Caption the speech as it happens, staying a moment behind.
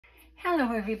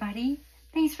Hello everybody,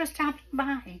 thanks for stopping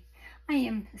by. I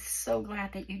am so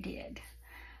glad that you did.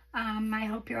 I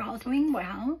hope you're all doing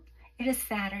well. It is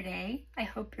Saturday. I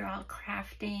hope you're all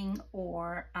crafting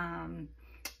or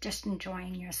just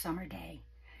enjoying your summer day.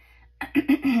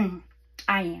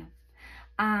 I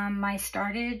am. I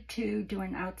started to do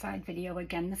an outside video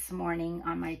again this morning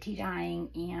on my tea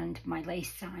dyeing and my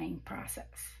lace dyeing process.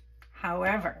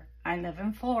 However, I live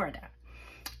in Florida.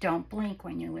 Don't blink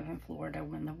when you live in Florida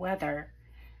when the weather,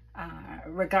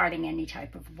 regarding any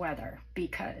type of weather,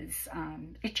 because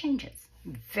it changes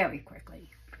very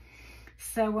quickly.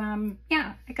 So,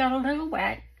 yeah, I got a little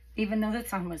wet, even though the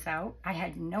sun was out. I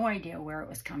had no idea where it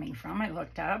was coming from. I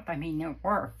looked up. I mean, there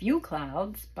were a few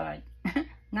clouds, but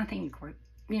nothing,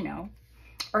 you know,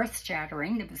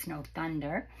 earth-shattering. There was no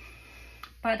thunder.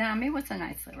 But it was a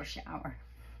nice little shower,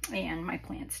 and my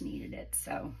plants needed it,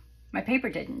 so... My paper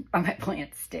didn't, but my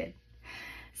plants did.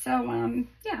 So,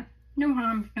 yeah, no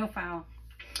harm, no foul.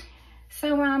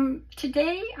 So,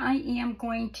 today I am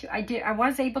going to, I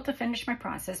was able to finish my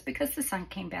process because the sun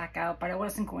came back out, but I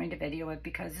wasn't going to video it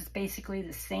because it's basically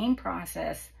the same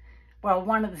process. Well,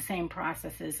 one of the same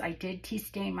processes. I did tea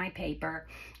stain my paper.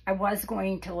 I was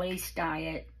going to lace dye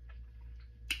it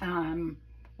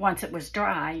once it was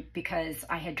dry because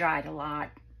I had dried a lot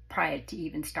prior to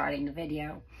even starting the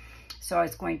video. So I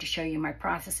was going to show you my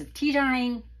process of tea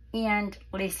dyeing and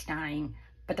lace dyeing,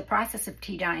 but the process of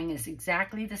tea dyeing is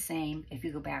exactly the same. If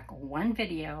you go back one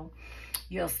video,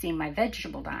 you'll see my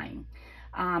vegetable dyeing.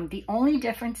 The only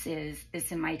difference is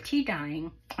in my tea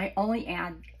dyeing, I only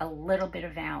add a little bit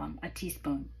of alum, a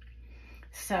teaspoon.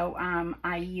 So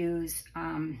I use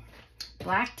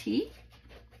black tea,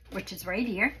 which is right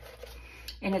here,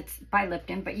 and it's by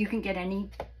Lipton, but you can get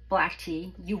any black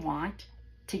tea you want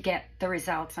to get the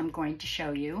results I'm going to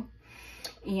show you.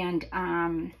 And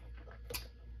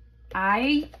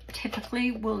I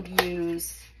typically will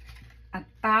use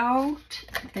about,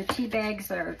 the tea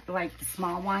bags are like the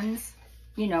small ones,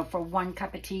 you know, for 1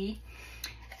 cup of tea.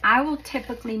 I will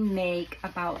typically make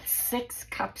about 6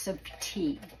 cups of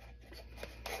tea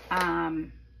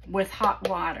with hot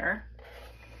water,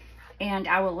 and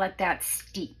I will let that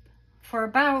steep for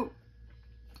about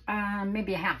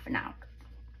maybe a half an hour.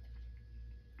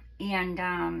 And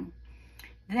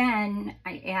then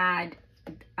I add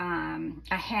a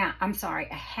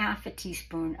half a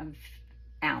teaspoon of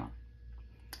alum.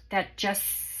 That just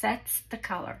sets the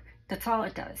color. That's all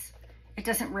it does. It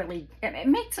doesn't really, it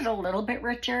makes it a little bit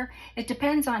richer. It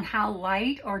depends on how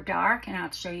light or dark, and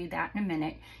I'll show you that in a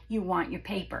minute, you want your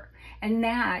paper. And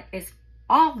that is,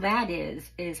 all that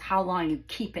is how long you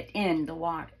keep it in the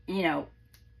water. You know,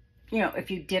 if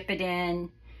you dip it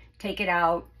in, take it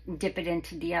out, dip it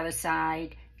into the other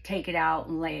side, take it out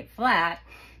and lay it flat,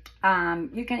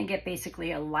 you're going to get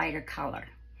basically a lighter color.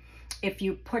 If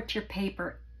you put your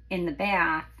paper in the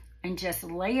bath and just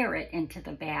layer it into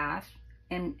the bath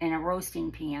in a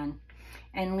roasting pan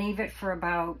and leave it for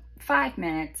about 5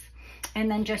 minutes, and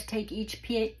then just take each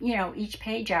page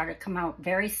out, it'll come out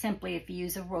very simply. If you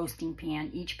use a roasting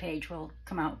pan, each page will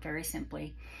come out very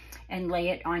simply, and lay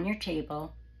it on your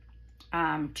table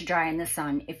to dry in the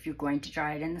sun if you're going to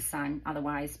dry it in the sun.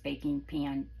 Otherwise, baking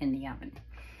pan in the oven,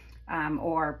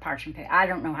 or parchment paper. I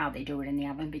don't know how they do it in the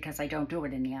oven because I don't do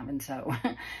it in the oven, so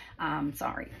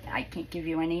sorry, I can't give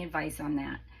you any advice on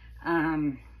that.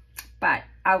 But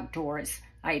outdoors,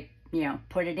 I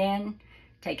put it in,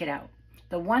 take it out.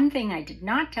 The one thing I did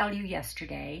not tell you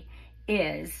yesterday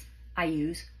is I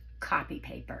use copy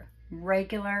paper,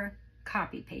 regular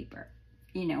copy paper.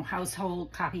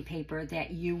 Household copy paper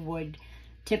that you would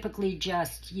typically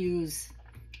just use,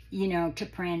 to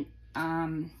print,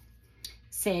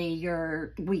 say,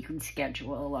 your weekly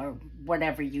schedule or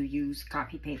whatever you use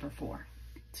copy paper for.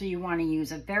 So you want to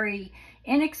use a very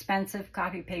inexpensive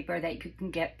copy paper that you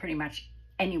can get pretty much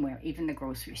anywhere, even the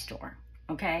grocery store,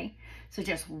 okay? So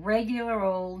just regular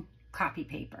old copy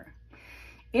paper.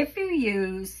 If you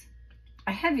use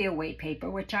a heavier weight paper,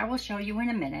 which I will show you in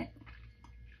a minute,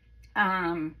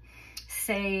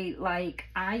 say like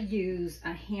I use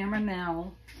a hammer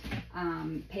mill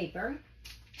paper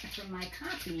for my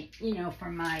copy, for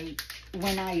my,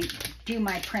 when I do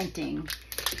my printing.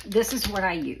 This is what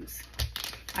I use.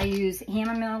 I use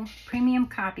hammer mill premium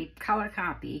copy, color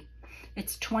copy.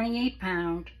 It's 28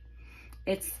 pound.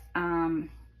 It's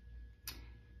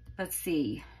let's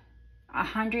see,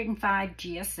 105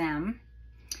 GSM,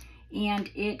 and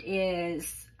it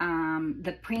is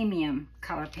the premium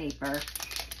color paper.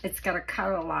 It's got a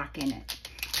color lock in it.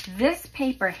 This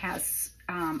paper has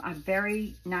a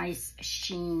very nice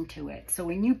sheen to it. So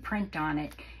when you print on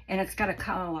it, and it's got a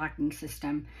color locking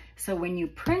system, so when you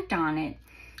print on it,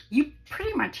 you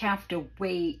pretty much have to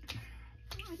wait,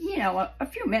 you know, a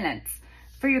few minutes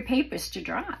for your papers to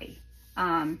dry.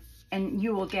 And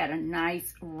you will get a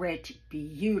nice, rich,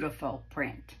 beautiful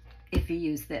print if you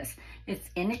use this. It's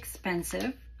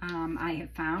inexpensive. I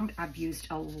have found I've used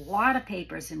a lot of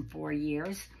papers in 4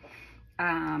 years.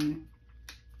 And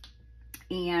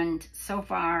so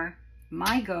far,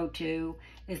 my go-to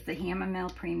is the Hammer Mill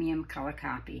Premium Color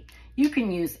Copy. You can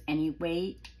use any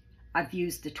weight. I've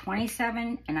used the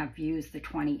 27, and I've used the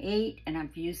 28, and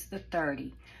I've used the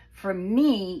 30. For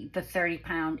me, the 30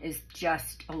 pound is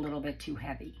just a little bit too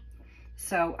heavy.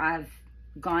 So I've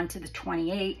gone to the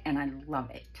 28 and I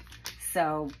love it.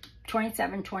 So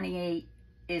 27, 28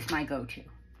 is my go-to.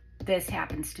 This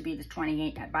happens to be the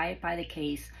 28. I buy it by the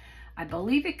case. I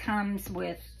believe it comes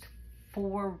with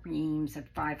 4 reams of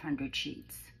 500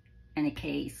 sheets in a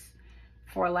case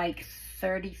for like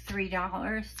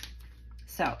 $33.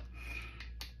 So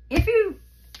if you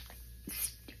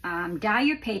dye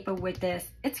your paper with this,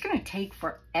 it's going to take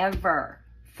forever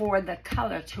for the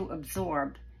color to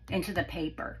absorb into the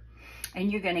paper,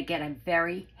 and you're going to get a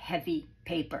very heavy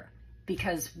paper,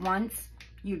 because once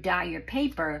you dye your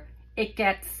paper,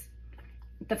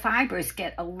 the fibers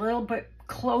get a little bit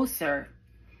closer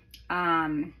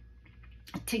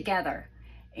together,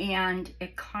 and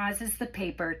it causes the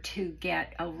paper to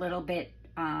get a little bit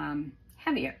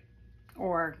heavier,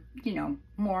 or, you know,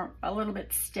 a little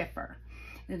bit stiffer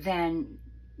than,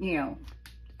 you know,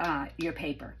 your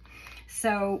paper.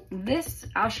 So this,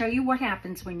 I'll show you what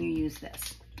happens when you use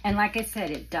this. And like I said,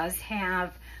 it does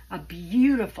have a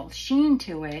beautiful sheen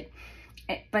to it,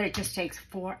 but it just takes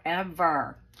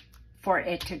forever for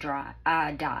it to dry,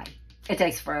 dye. It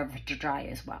takes forever to dry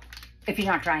as well. If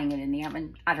you're not drying it in the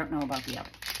oven, I don't know about the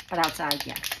oven, but outside,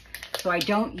 yes. So I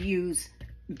don't use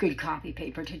good copy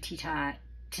paper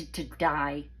to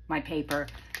dye my paper,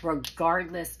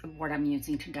 regardless of what I'm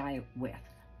using to dye it with,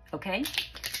 okay?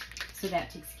 So that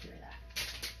takes care of that.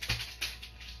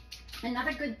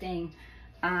 Another good thing,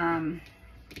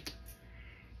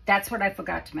 that's what I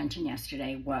forgot to mention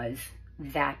yesterday, was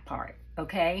that part,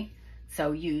 okay?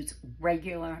 So use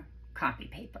regular copy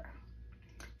paper.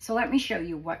 So let me show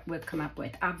you what we've come up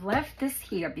with. I've left this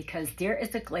here because there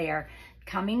is a glare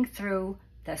coming through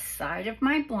the side of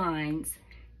my blinds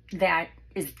that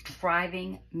is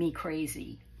driving me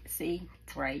crazy. See,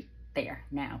 it's right there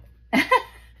now.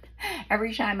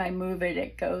 Every time I move it,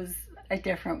 it goes a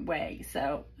different way.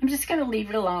 So I'm just gonna leave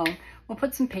it alone. We'll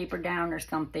put some paper down or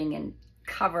something and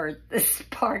cover this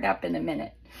part up in a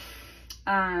minute.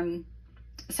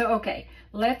 So okay,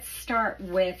 let's start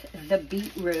with the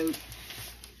beetroot.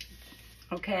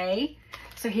 Okay,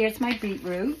 so here's my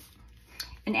beetroot.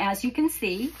 And as you can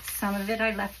see, some of it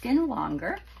I left in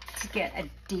longer to get a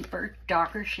deeper,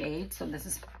 darker shade. So this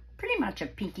is pretty much a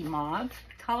pinky mauve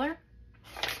color.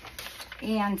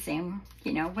 And same,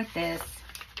 you know, with this.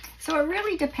 So it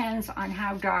really depends on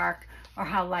how dark or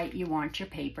how light you want your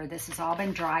paper. This has all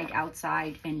been dried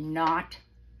outside and not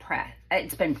pressed.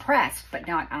 It's been pressed, but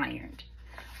not ironed.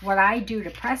 What I do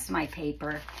to press my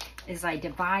paper is I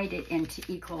divide it into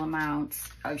equal amounts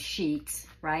of sheets,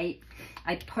 right?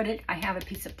 I have a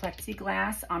piece of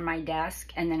plexiglass on my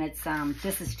desk, and then it's,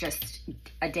 this is just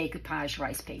a decoupage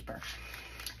rice paper.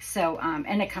 So,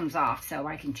 and it comes off, so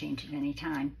I can change it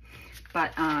anytime.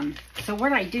 But, so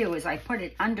what I do is I put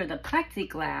it under the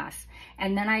plexiglass,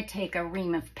 and then I take a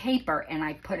ream of paper and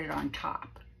I put it on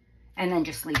top, and then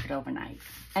just leave it overnight.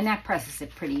 And that presses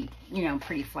it pretty, you know,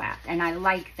 pretty flat. And I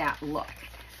like that look.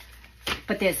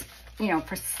 But there's, you know,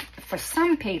 for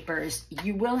some papers,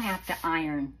 you will have to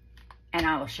iron, and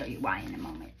I will show you why in a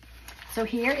moment. So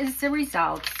here is the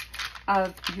result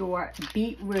of your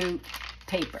beetroot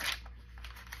paper.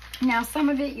 Now, some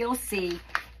of it you'll see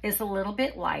is a little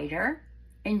bit lighter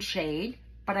in shade,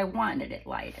 but I wanted it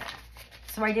lighter,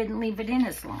 so I didn't leave it in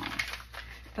as long.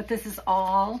 But this is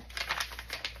all,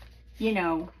 you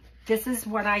know, this is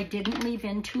what I didn't leave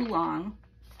in too long.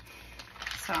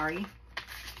 Sorry.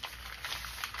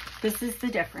 This is the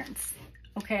difference,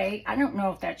 okay? I don't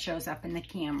know if that shows up in the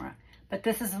camera, but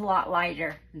this is a lot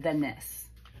lighter than this,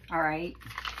 all right?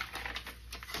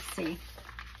 See?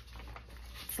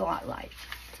 It's a lot light.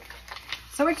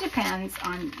 So it depends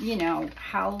on, you know,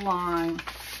 how long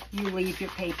you leave your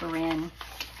paper in.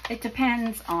 It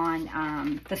depends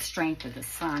on the strength of the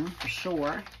sun, for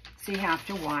sure. So you have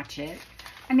to watch it.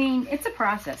 I mean, it's a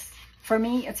process. For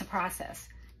me, it's a process.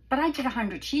 But I did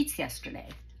 100 sheets yesterday,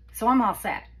 so I'm all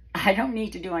set. I don't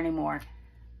need to do any more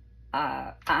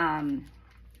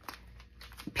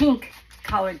pink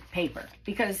colored paper,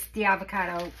 because the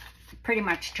avocado pretty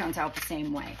much turns out the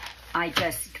same way. I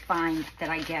just find that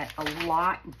I get a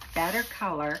lot better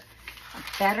color,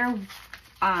 better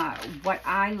what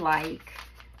I like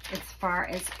as far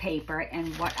as paper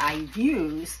and what I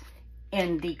use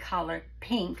in the color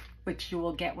pink, which you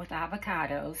will get with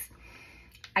avocados.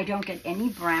 I don't get any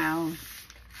brown,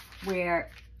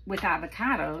 where with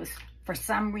avocados, for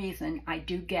some reason, I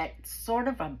do get sort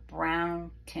of a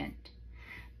brown tint.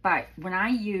 But when I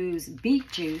use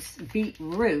beet juice,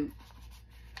 beetroot,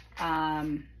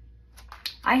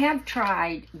 I have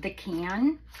tried the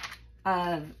can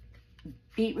of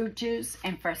beetroot juice,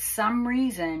 and for some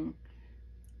reason,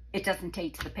 it doesn't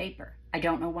taste the paper. I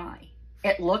don't know why.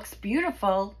 It looks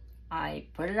beautiful. I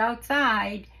put it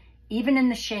outside, even in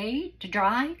the shade to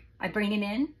dry. I bring it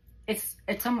in.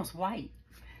 It's almost white.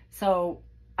 So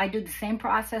I do the same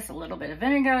process, a little bit of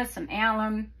vinegar, some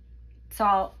alum,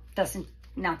 salt,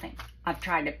 nothing. I've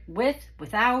tried it with,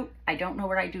 without. I don't know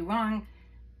what I do wrong,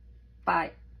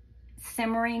 but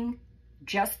simmering,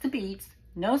 just the beets,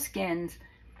 no skins.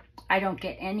 I don't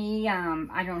get any,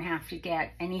 I don't have to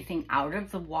get anything out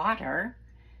of the water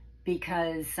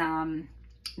because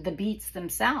the beets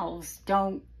themselves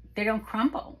they don't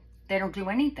crumble. They don't do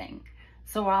anything.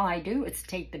 So all I do is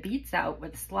take the beets out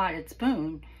with a slotted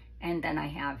spoon, and then I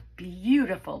have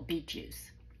beautiful beet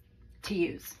juice to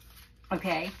use,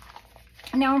 okay?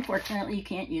 Now, unfortunately, you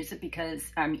can't use it because,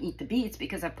 eat the beets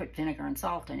because I put vinegar and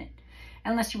salt in it.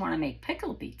 Unless you want to make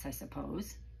pickled beets, I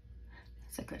suppose.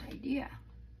 That's a good idea.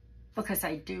 Because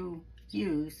I do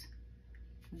use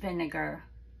vinegar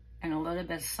and a little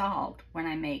bit of salt when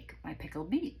I make my pickled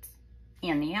beets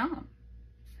and the alum.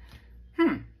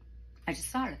 I just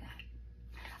thought of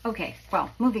that. Okay,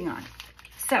 well, moving on.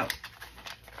 So,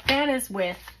 that is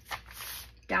with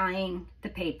dyeing the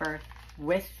paper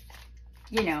with,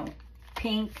 you know,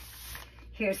 pink.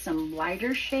 Here's some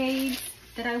lighter shades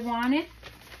that I wanted.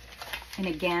 And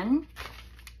again,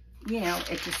 you know,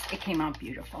 it came out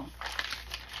beautiful.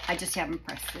 I just haven't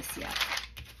pressed this yet.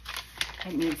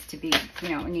 It needs to be, you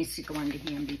know, it needs to go under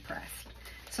here and be pressed.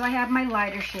 So I have my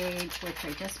lighter shades, which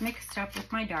I just mixed up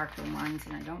with my darker ones,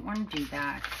 and I don't want to do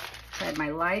that. So I have my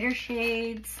lighter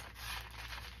shades,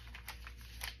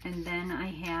 and then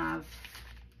I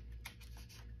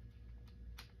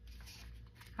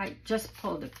just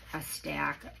pulled a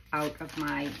stack out of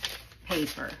my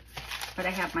paper, but I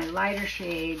have my lighter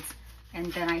shades, and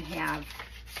then I have,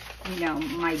 you know,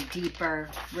 my deeper,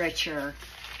 richer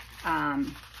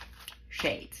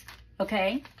shades,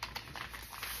 okay?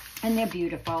 And they're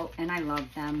beautiful, and I love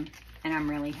them, and I'm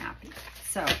really happy.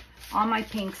 So, all my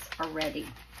pinks are ready.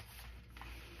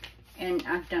 And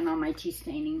I've done all my tea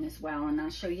staining as well, and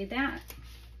I'll show you that.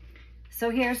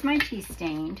 So here's my tea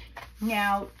stained.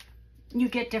 Now, you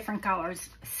get different colors,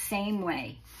 same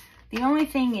way. The only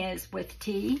thing is, with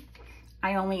tea,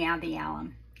 I only add the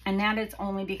alum. And that is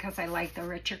only because I like the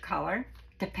richer color.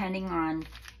 Depending on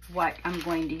what I'm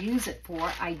going to use it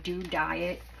for, I do dye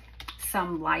it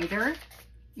some lighter.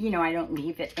 You know, I don't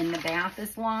leave it in the bath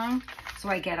as long. So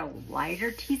I get a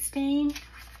lighter tea stain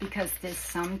because there's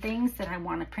some things that I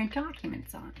want to print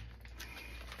documents on.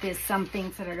 There's some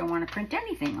things that I don't want to print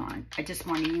anything on. I just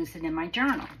want to use it in my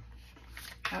journal.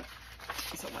 Oh,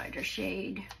 it's a lighter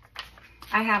shade.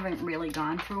 I haven't really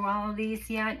gone through all of these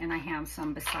yet, and I have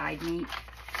some beside me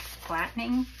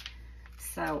flattening.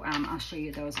 So I'll show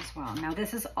you those as well. Now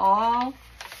this is all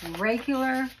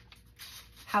regular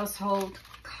household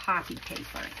copy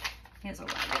paper. Here's a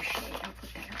lighter shade. I'll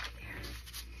put that up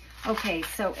there. Okay,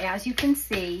 so as you can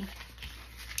see,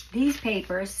 these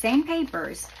papers, same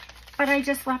papers, but I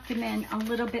just left them in a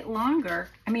little bit longer.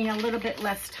 I mean, a little bit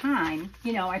less time.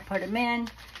 You know, I put them in,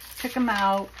 took them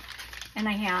out, and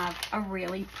I have a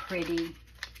really pretty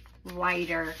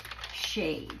lighter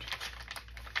shade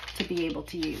to be able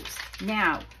to use.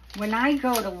 Now, when I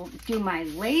go to do my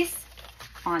lace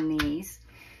on these,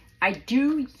 I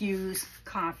do use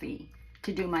coffee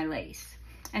to do my lace.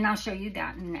 And I'll show you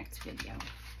that in the next video,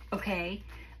 okay?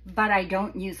 But I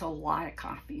don't use a lot of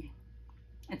coffee.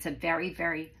 It's a very,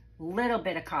 very little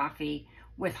bit of coffee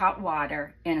with hot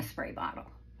water in a spray bottle.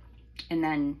 And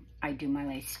then I do my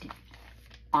lace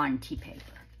on tea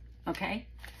paper, okay?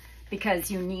 Because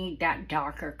you need that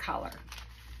darker color.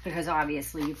 Because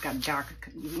obviously you've got dark,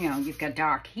 you know, you've got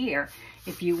dark here.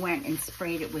 If you went and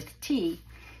sprayed it with tea,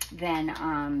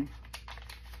 then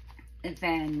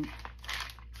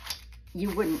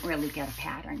you wouldn't really get a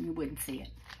pattern. You wouldn't see it.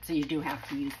 So you do have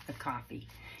to use the coffee.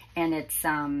 And it's,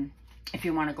 if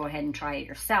you want to go ahead and try it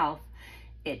yourself,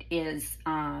 it is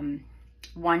 1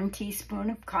 teaspoon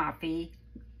of coffee,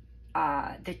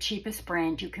 the cheapest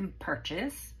brand you can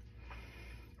purchase,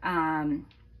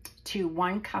 to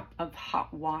 1 cup of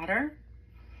hot water,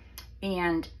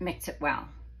 and mix it well.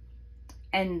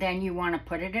 And then you want to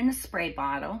put it in a spray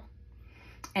bottle.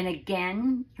 And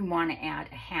again, you want to add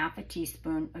a half a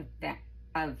teaspoon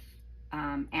of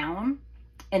alum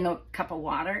in a cup of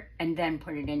water, and then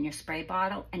put it in your spray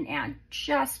bottle and add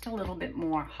just a little bit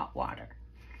more hot water.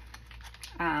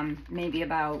 Maybe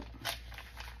about,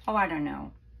 oh, I don't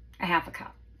know, a half a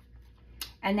cup.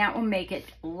 And that will make it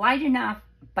light enough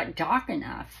but dark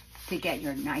enough to get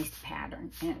your nice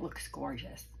pattern, and it looks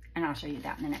gorgeous. And I'll show you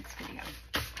that in the next video.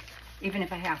 Even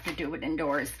if I have to do it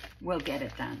indoors, we'll get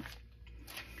it done.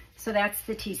 So that's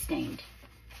the tea stained.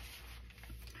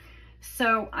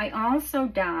 So I also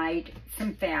dyed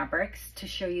some fabrics to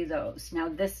show you those. Now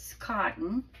this is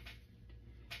cotton.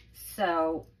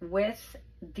 So with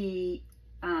the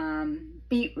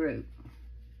beetroot.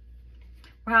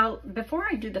 Well, before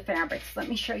I do the fabrics, let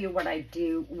me show you what I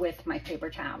do with my paper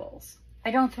towels.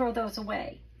 I don't throw those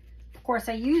away. Of course,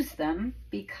 I use them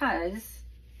because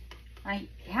I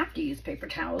have to use paper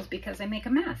towels because I make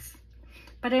a mess.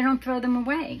 But I don't throw them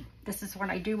away. This is what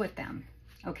I do with them,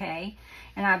 okay?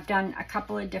 And I've done a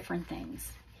couple of different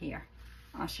things here.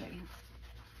 I'll show you.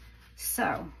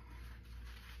 So,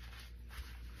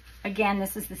 again,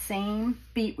 this is the same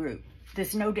beetroot.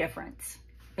 There's no difference.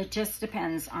 It just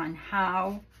depends on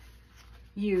how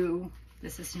you,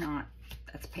 this is not,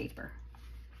 that's paper.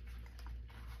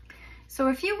 So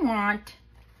if you want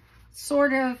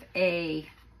sort of a,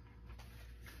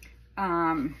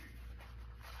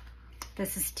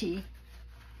 this is tea.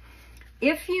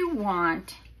 If you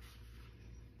want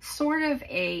sort of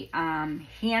a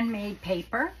handmade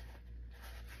paper,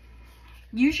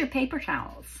 use your paper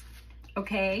towels,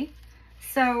 okay?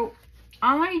 So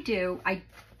all I do,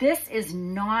 this is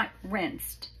not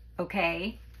rinsed,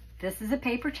 okay? This is a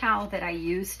paper towel that I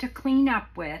use to clean up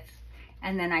with,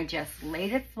 and then I just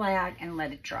laid it flat and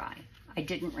let it dry. I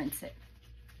didn't rinse it,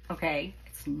 okay?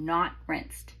 It's not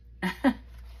rinsed. All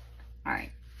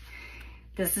right,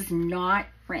 this is not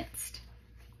rinsed.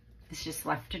 It's just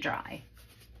left to dry,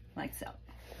 like so.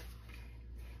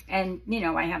 And, you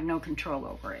know, I have no control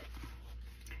over it.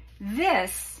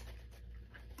 This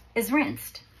is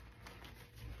rinsed.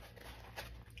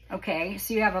 Okay,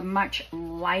 so you have a much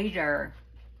lighter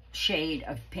shade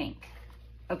of pink,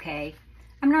 okay?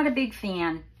 I'm not a big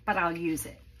fan, but I'll use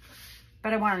it.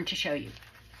 But I wanted to show you.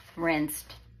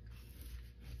 Rinsed,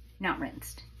 not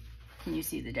rinsed. Can you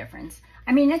see the difference?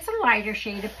 I mean, it's a lighter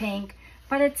shade of pink,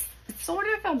 but it's sort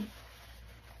of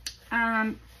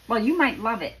a, well, you might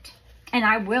love it. And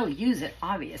I will use it,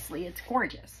 obviously. It's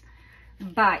gorgeous.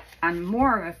 But I'm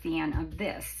more of a fan of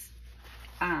this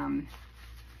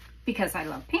because I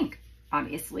love pink,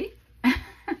 obviously.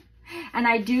 And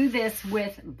I do this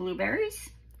with blueberries,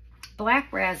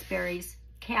 black raspberries,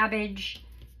 cabbage,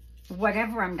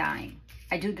 whatever I'm dyeing.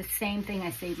 I do the same thing.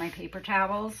 I save my paper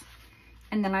towels,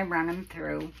 and then I run them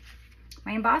through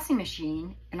my embossing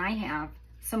machine, and I have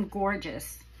some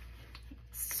gorgeous,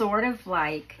 sort of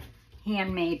like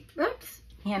handmade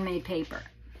paper.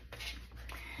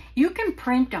 You can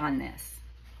print on this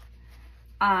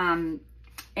and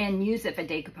use it for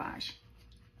decoupage.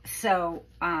 So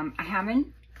I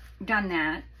haven't done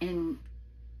that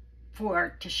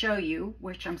to show you,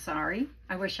 which I'm sorry,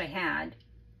 I wish I had.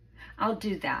 I'll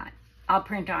do that. I'll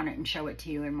print on it and show it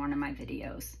to you in one of my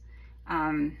videos.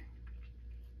 I'll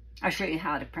show you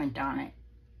how to print on it.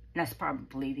 That's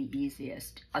probably the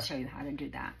easiest. I'll show you how to do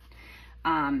that.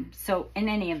 So in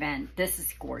any event, this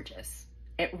is gorgeous.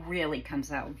 It really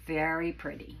comes out very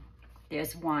pretty.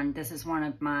 There's one, this is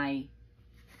my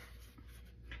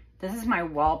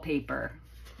wallpaper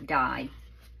die.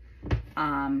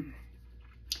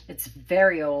 It's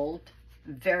very old,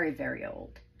 very, very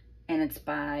old. And it's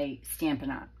by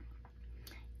Stampin' Up.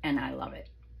 And I love it.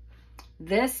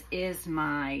 This is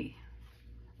my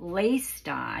lace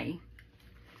die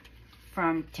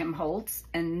from Tim Holtz.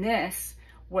 And this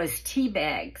was tea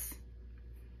bags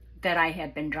that I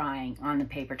had been drying on the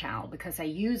paper towel because I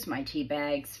use my tea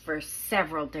bags for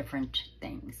several different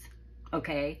things,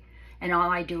 okay? And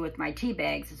all I do with my tea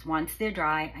bags is once they're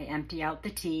dry, I empty out the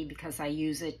tea because I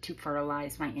use it to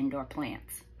fertilize my indoor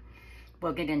plants.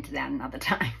 We'll get into that another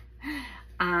time.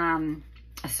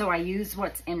 So I use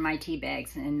what's in my tea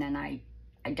bags, and then I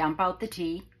dump out the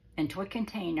tea into a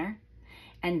container,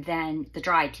 and then the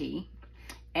dry tea.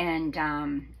 And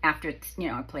after it's, you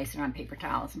know, I place it on paper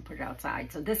towels and put it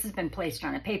outside. So this has been placed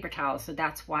on a paper towel, so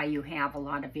that's why you have a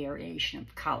lot of variation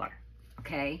of color,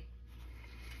 okay?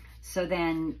 So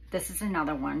then this is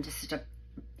another one, just a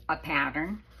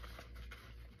pattern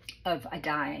of a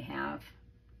die I have.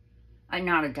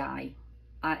 Not a die,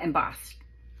 embossed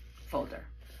folder.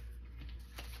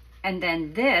 And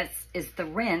then this is the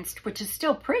rinsed, which is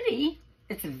still pretty.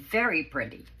 It's very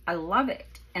pretty. I love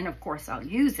it. And of course I'll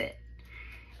use it.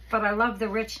 But I love the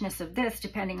richness of this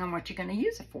depending on what you're going to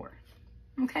use it for.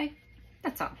 Okay,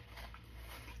 that's all.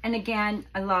 And again,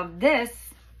 I love this,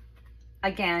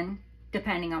 again,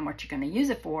 depending on what you're going to use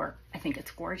it for. I think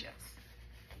it's gorgeous.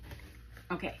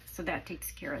 Okay, so that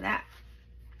takes care of that.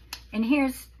 And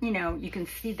here's, you know, you can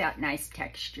see that nice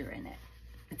texture in it.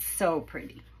 It's so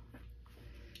pretty.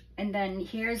 And then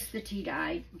here's the tea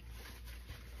dye,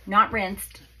 not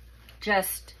rinsed,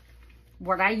 just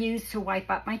what I use to wipe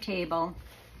up my table.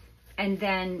 And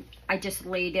then I just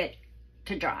laid it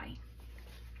to dry.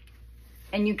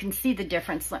 And you can see the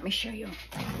difference. Let me show you.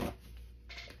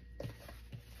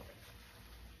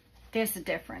 There's the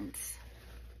difference.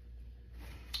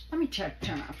 Let me turn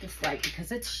off this light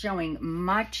because it's showing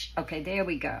much. Okay, there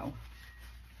we go.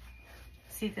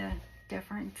 See the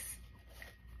difference?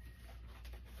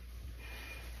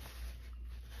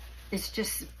 It's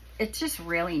just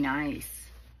really nice.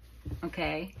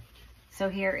 Okay, so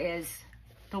here is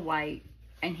the white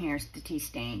and here's the tea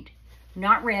stained.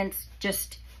 Not rinsed,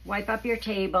 just wipe up your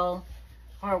table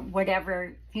or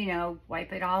whatever, you know,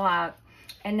 wipe it all out.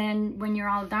 And then when you're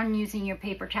all done using your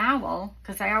paper towel,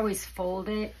 because I always fold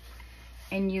it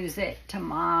and use it to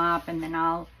mop, and then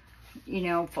I'll, you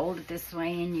know, fold it this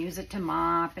way and use it to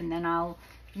mop, and then I'll,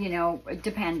 you know,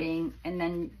 depending, and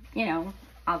then, you know,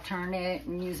 I'll turn it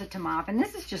and use it to mop. And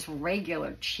this is just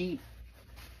regular cheap,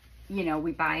 you know,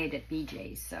 we buy it at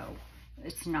BJ's, so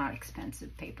it's not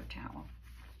expensive paper towel.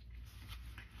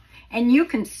 And you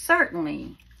can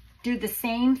certainly do the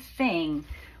same thing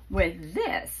with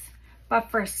this, but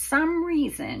for some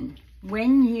reason,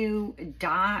 when you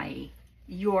dye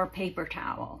your paper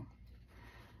towel,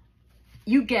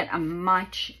 you get a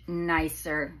much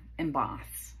nicer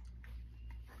emboss.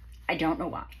 I don't know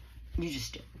why. You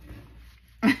just do.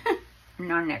 I'm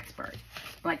not an expert,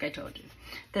 like I told you.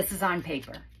 This is on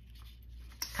paper.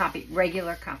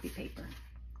 Regular copy paper.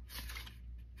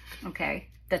 Okay?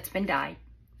 That's been dyed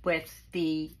with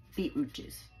the beetroot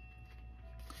juice.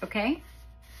 Okay?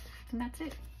 And that's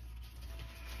it.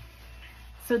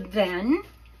 So then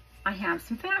I have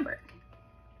some fabric.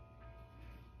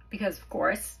 Because of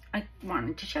course I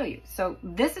wanted to show you. So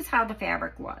this is how the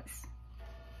fabric was.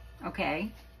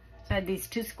 Okay? So I had these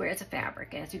 2 squares of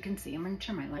fabric, as you can see. I'm going to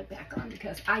turn my light back on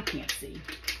because I can't see.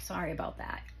 Sorry about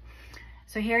that.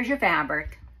 So here's your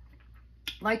fabric,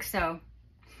 like so.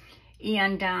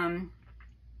 And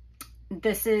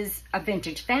this is a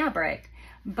vintage fabric,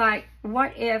 but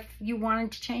what if you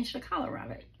wanted to change the color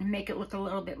of it and make it look a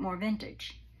little bit more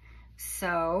vintage?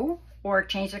 So, or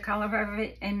change the color of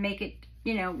it and make it,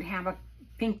 you know, have a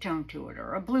pink tone to it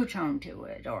or a blue tone to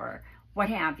it or what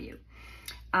have you.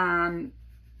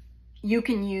 You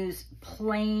can use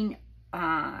plain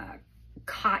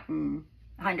cotton,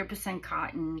 100%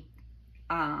 cotton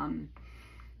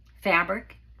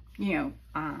fabric, you know,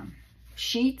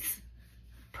 sheets,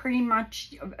 pretty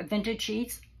much vintage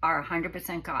sheets are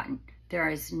 100% cotton. There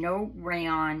is no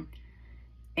rayon,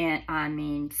 and I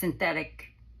mean synthetic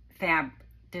fabric.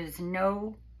 There's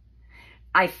no,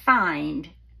 I find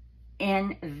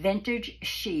in vintage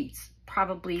sheets,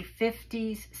 probably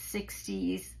 50s,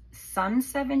 60s, some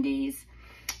 70s,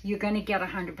 you're going to get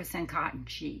 100% cotton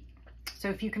sheet. So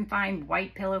if you can find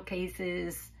white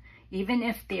pillowcases, even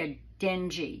if they're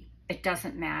dingy, it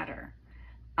doesn't matter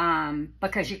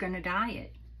because you're going to dye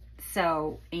it.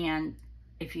 So, and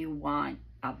if you want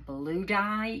a blue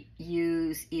dye,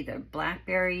 use either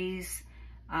blackberries,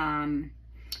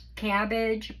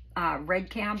 cabbage, red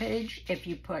cabbage. If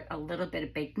you put a little bit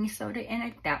of baking soda in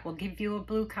it, that will give you a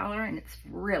blue color, and it's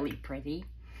really pretty.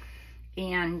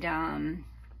 And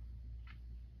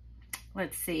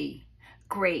let's see,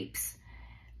 grapes.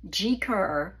 G.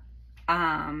 Kerr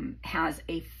has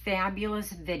a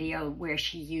fabulous video where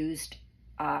she used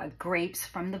grapes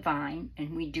from the vine,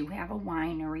 and we do have a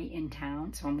winery in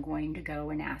town, so I'm going to go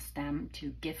and ask them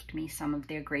to gift me some of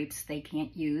their grapes they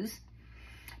can't use,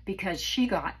 because she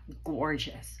got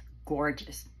gorgeous,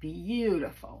 gorgeous,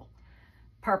 beautiful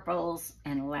purples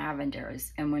and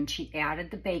lavenders, and when she added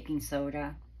the baking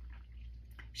soda,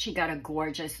 she got a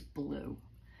gorgeous blue.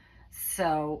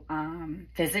 So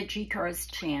visit G. Kerr's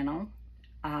channel.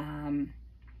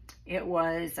 It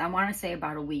was, I want to say,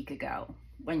 about a week ago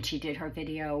when she did her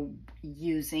video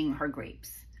using her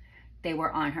grapes. They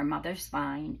were on her mother's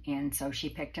vine, and so she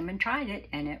picked them and tried it,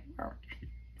 and it worked.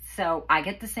 So I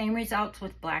get the same results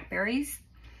with blackberries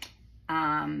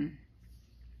and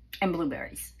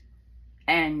blueberries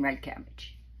and red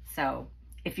cabbage. So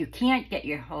if you can't get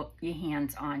your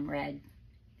hands on red,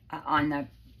 on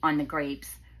the grapes,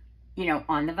 you know,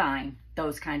 on the vine,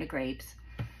 those kind of grapes,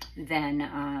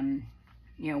 than,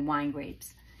 you know, wine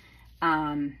grapes.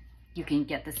 You can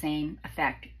get the same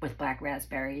effect with black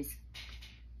raspberries,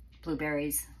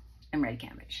 blueberries, and red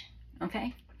cabbage.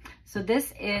 Okay, so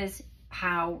this is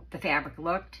how the fabric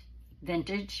looked.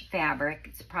 Vintage fabric.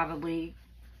 It's probably,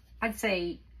 I'd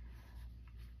say,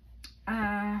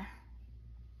 well,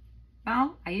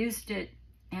 I used it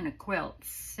in a quilt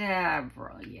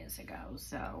several years ago,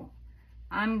 so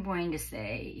I'm going to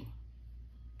say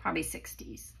probably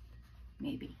 60s,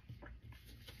 maybe.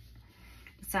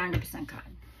 It's 100%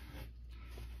 cotton.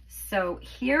 So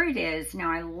here it is.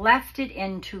 Now I left it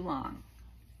in too long.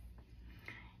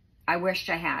 I wished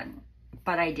I hadn't,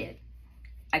 but I did.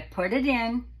 I put it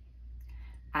in.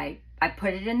 I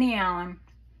put it in the alum.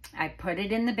 I put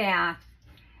it in the bath.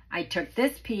 I took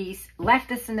this piece, left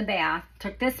this in the bath,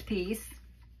 took this piece,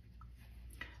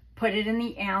 put it in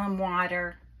the alum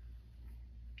water,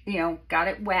 you know, got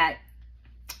it wet,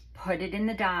 put it in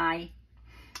the dye,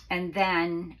 and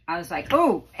then I was like,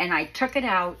 oh, and I took it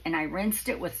out and I rinsed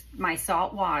it with my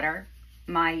salt water,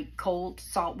 my cold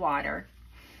salt water,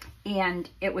 and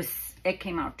it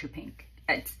came out too pink.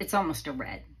 It's almost a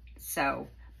red. So,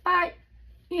 but,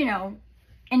 you know,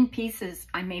 in pieces,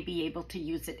 I may be able to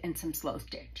use it in some slow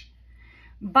stitch.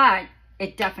 But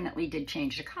it definitely did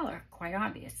change the color, quite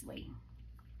obviously.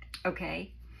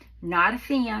 Okay, not a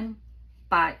fan,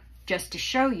 but just to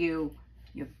show you,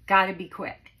 you've got to be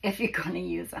quick if you're going to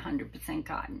use 100%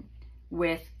 cotton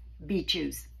with beet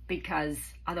juice, because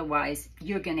otherwise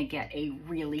you're going to get a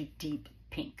really deep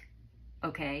pink.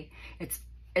 Okay, it's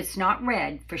not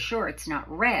red, for sure it's not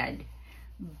red,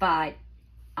 but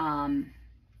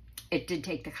it did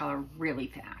take the color really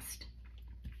fast.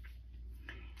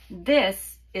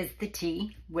 This is the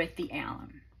tea with the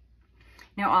alum.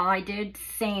 Now all I did,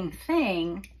 same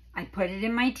thing, I put it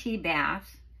in my tea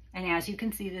bath, and as you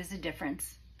can see, there's a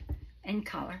difference in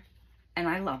color, and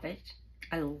I love it.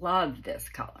 I love this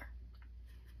color.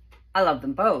 I love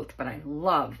them both, but I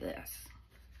love this.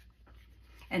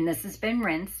 And this has been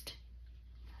rinsed.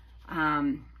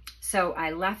 So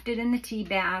I left it in the tea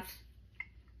bath.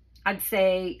 I'd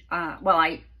say, well,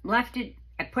 I left it,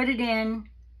 I put it in,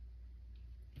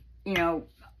 you know,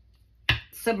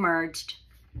 submerged.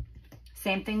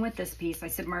 Same thing with this piece. I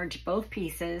submerged both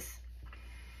pieces.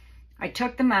 I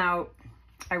took them out.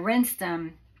 I rinsed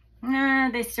them. Nah,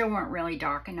 they still weren't really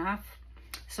dark enough.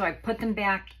 So I put them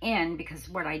back in, because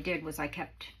what I did was I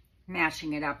kept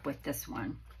mashing it up with this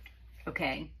one.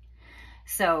 Okay.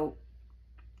 So,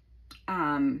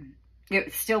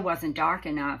 it still wasn't dark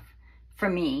enough for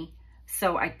me.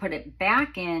 So I put it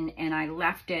back in and I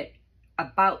left it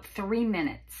about 3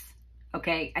 minutes.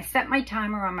 Okay, I set my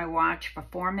timer on my watch for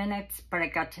 4 minutes, but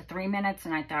it got to 3 minutes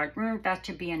and I thought, that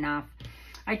should be enough.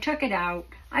 I took it out,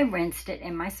 I rinsed it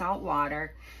in my salt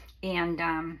water,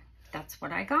 and that's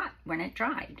what I got when it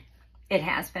dried. It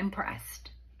has been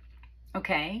pressed.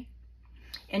 Okay,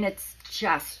 and it's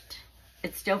just,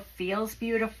 it still feels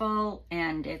beautiful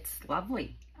and it's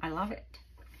lovely. I love it.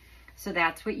 So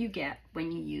that's what you get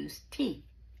when you use tea.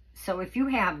 So if you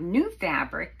have new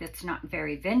fabric that's not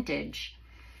very vintage,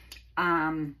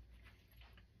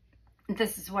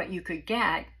 this is what you could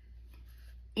get,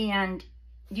 and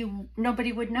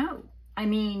nobody would know. I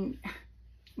mean,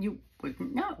 you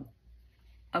wouldn't know.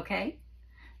 Okay?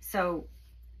 So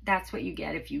that's what you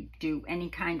get if you do any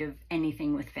kind of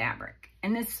anything with fabric.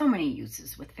 And there's so many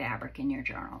uses with fabric in your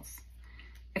journals.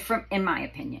 In my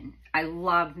opinion, I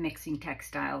love mixing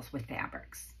textiles with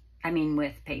fabrics. I mean,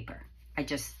 with paper. I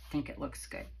just think it looks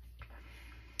good.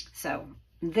 So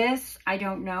this, I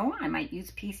don't know. I might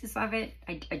use pieces of it.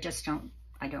 I just don't,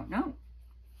 I don't know.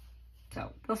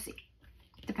 So we'll see.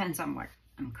 Depends on what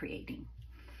I'm creating.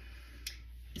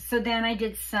 So then I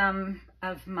did some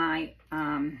of my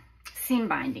seam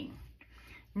binding.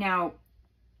 Now,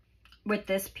 with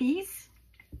this piece,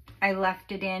 I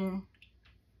left it in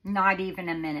not even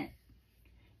a minute.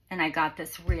 And I got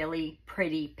this really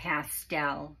pretty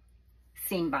pastel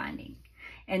seam binding.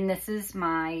 And this is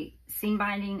my seam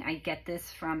binding. I get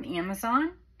this from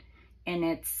Amazon. And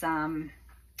it's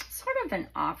sort of an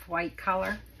off-white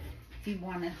color. If you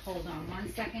want to hold on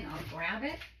 1 second, I'll grab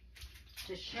it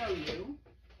to show you.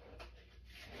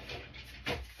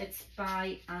 It's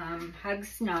by Hug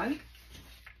Snug.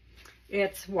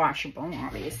 It's washable,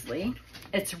 obviously.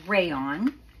 It's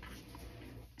rayon.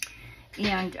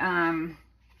 And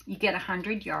you get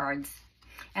 100 yards.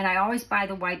 And I always buy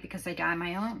the white because I dye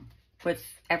my own with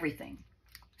everything.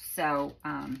 So,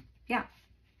 yeah.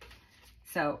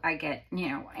 So I get, you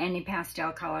know, any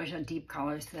pastel colors or deep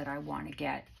colors that I want to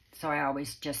get. So I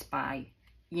always just buy,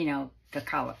 you know, the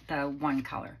color, the one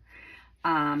color.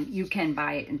 You can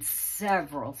buy it in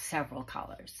several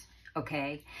colors,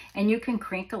 okay? And you can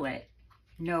crinkle it,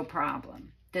 no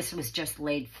problem. This was just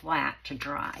laid flat to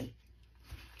dry.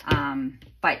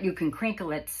 But you can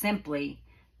crinkle it simply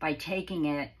by taking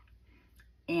it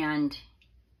and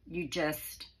you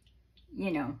just,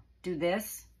 you know, do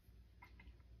this,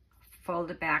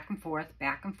 fold it back and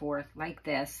forth like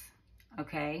this,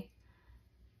 okay?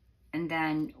 And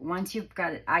then once you've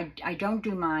got it, I don't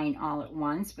do mine all at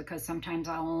once because sometimes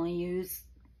I'll only use,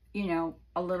 you know,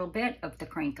 a little bit of the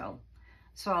crinkle.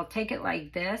 So I'll take it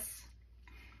like this,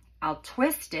 I'll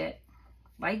twist it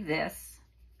like this,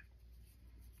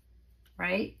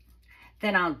 right?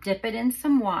 Then I'll dip it in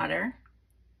some water,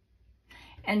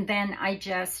 and then I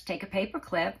just take a paper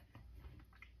clip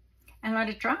and let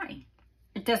it dry.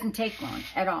 It doesn't take long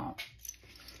at all.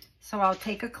 So I'll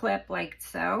take a clip like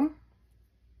so,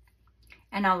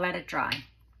 and I'll let it dry.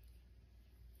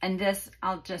 And this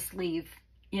I'll just leave,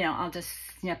 you know, I'll just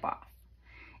snip off.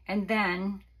 And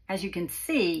then, as you can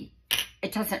see,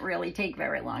 it doesn't really take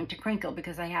very long to crinkle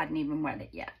because I hadn't even wet it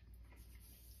yet.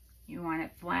 You want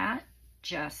it flat,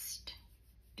 just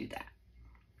do that.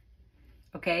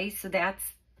 Okay, so that's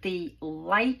the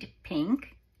light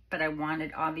pink, but I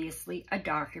wanted obviously a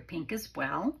darker pink as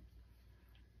well.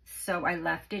 So I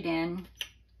left it in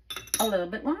a little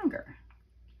bit longer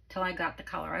till I got the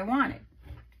color I wanted.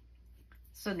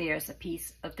 So there's a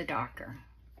piece of the darker.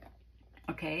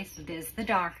 Okay, so there's the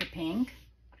darker pink.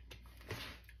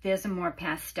 There's a more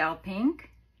pastel pink.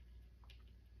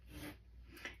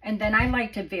 And then I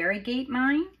like to variegate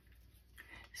mine.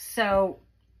 So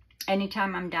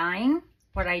anytime I'm dyeing,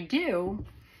 what I do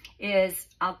is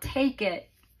I'll take it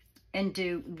and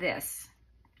do this,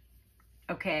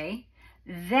 okay?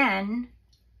 Then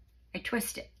I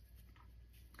twist it.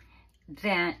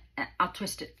 Then I'll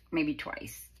twist it maybe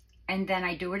twice. And then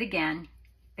I do it again,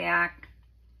 back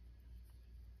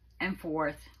and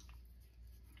forth,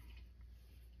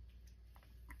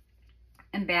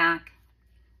 and back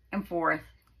and forth,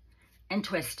 and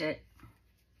twist it.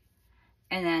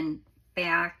 And then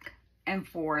back and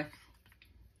forth,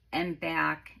 and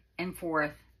back and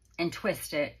forth, and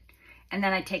twist it. And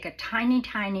then I take a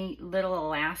tiny little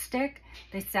elastic.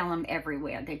 They sell them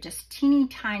everywhere. They're just teeny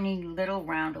tiny little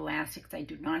round elastics. I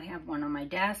do not have one on my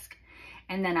desk.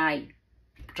 And then I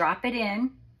drop it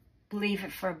in, leave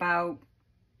it for about,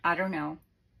 I don't know,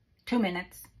 2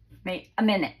 minutes, maybe a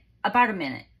minute, about a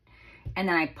minute. And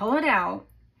then I pull it out.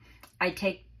 I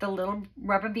take the little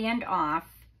rubber band off,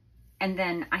 and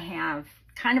then I have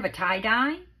kind of a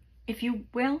tie-dye, if you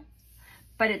will,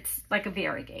 but it's like a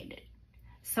variegated.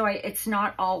 So it's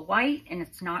not all white and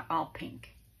it's not all pink.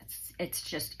 It's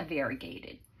just a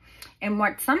variegated. And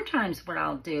sometimes what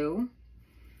I'll do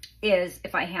is,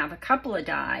 if I have a couple of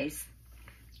dyes,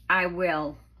 I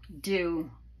will do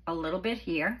a little bit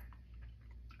here,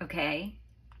 okay?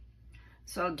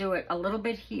 So I'll do it a little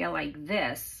bit here like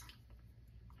this,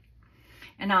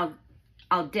 and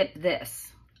I'll dip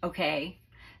this, okay?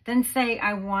 Then say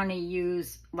I want to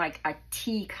use like a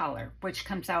tea color, which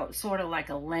comes out sort of like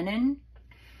a linen.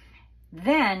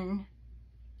 Then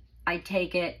I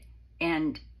take it,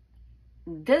 and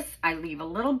this, I leave a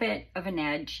little bit of an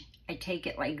edge. I take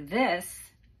it like this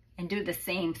and do the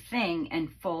same thing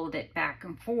and fold it back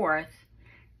and forth.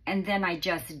 And then I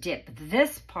just dip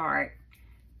this part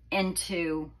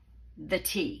into the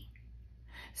tea.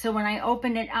 So when I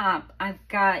open it up, I've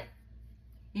got,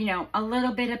 you know, a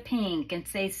little bit of pink, and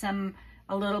say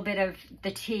a little bit of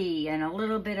the tea, and a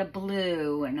little bit of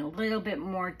blue, and a little bit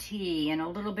more tea, and a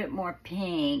little bit more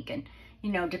pink, and,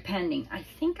 you know, depending. I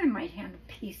think I might have a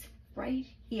piece right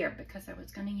here because I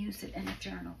was going to use it in a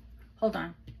journal. Hold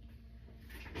on.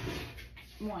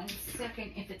 1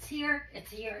 second. If it's here,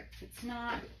 it's here. If it's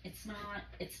not, it's not.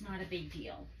 It's not a big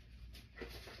deal.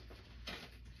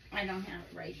 I don't have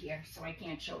it right here, so I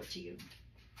can't show it to you.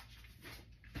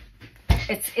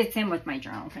 It's in with my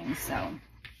journal things, so.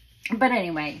 But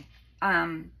anyway,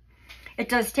 it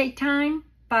does take time,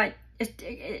 but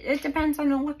it depends on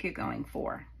the look you're going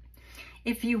for.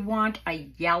 If you want a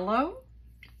yellow,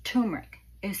 turmeric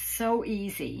is so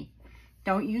easy.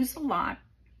 Don't use a lot,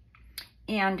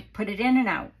 and put it in and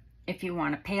out. If you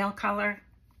want a pale color,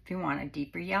 if you want a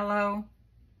deeper yellow,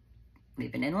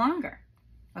 leave it in longer,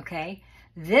 okay?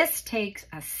 This takes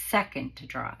a second to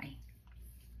dry,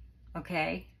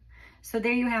 okay? So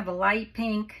there you have a light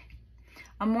pink,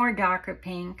 a more darker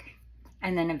pink,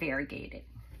 and then a variegated.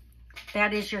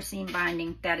 That is your seam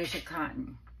binding. That is your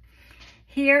cotton.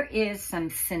 Here is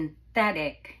some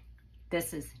synthetic.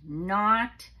 This is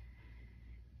not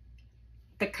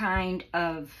the kind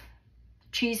of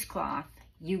cheesecloth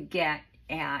you get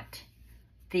at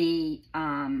the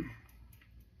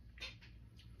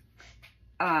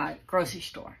grocery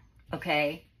store,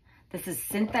 okay? This is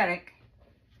synthetic.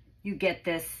 You get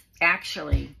this,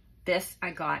 actually, this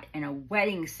I got in a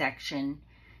wedding section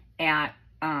at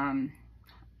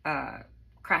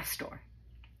craft store,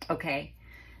 okay?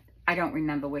 I don't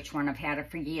remember which one. I've had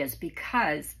it for years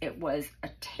because it was a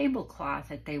tablecloth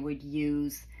that they would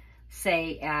use,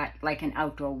 say, at like an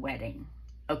outdoor wedding,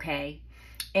 okay?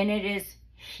 And it is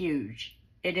huge.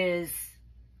 It is,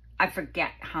 I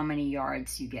forget how many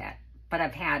yards you get, but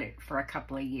I've had it for a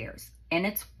couple of years. And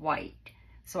it's white,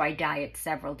 so I dye it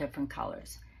several different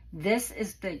colors. This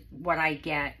is what I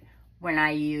get when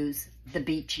I use the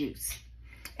beet juice.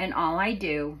 And all I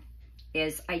do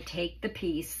is I take the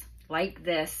piece like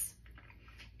this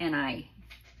and I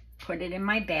put it in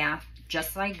my bath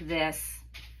just like this.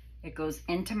 It goes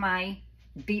into my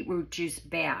beetroot juice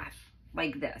bath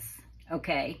like this,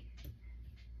 okay?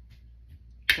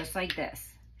 Just like this.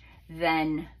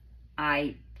 Then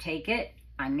I take it,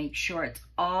 I make sure it's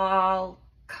all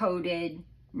coated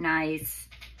nice.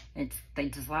 It's the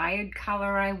desired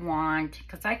color I want,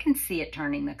 because I can see it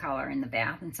turning the color in the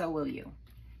bath, and so will you,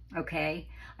 okay?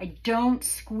 I don't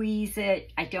squeeze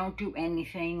it. I don't do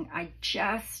anything. I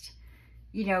just,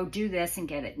 you know, do this and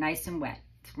get it nice and wet.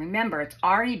 Remember, it's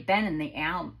already been in the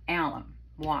alum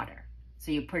water.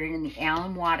 So you put it in the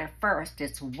alum water first.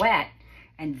 It's wet,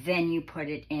 and then you put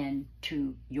it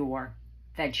into your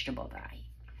vegetable dye.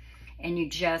 And you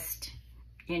just,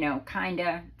 you know, kind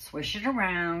of swish it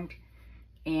around.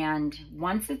 And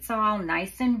once it's all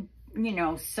nice and, you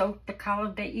know, soaked the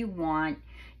color that you want,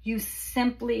 you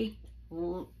simply,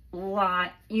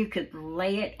 you could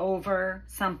lay it over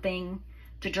something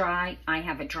to dry. I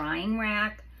have a drying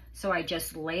rack, so I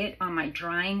just lay it on my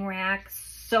drying rack,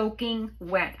 soaking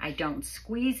wet. I don't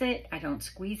squeeze it. I don't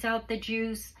squeeze out the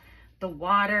juice, the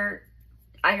water.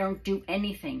 I don't do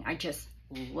anything. I just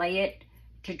lay it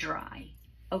to dry,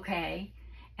 okay?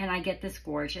 And I get this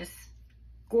gorgeous,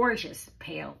 gorgeous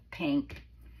pale pink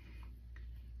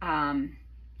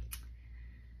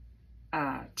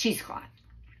cheesecloth.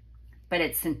 But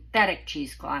it's synthetic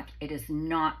cheesecloth. It is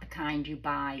not the kind you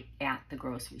buy at the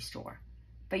grocery store.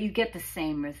 But you get the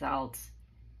same results.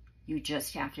 You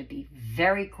just have to be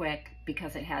very quick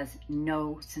because it has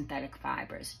no synthetic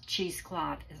fibers.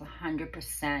 Cheesecloth is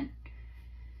 100%.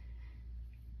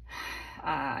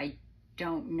 I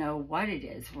don't know what it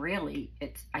is, really.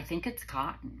 I think it's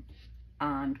cotton,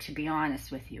 to be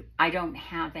honest with you. I don't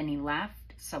have any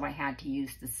left, so I had to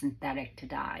use the synthetic to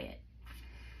dye it.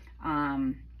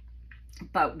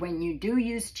 But when you do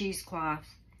use cheesecloth,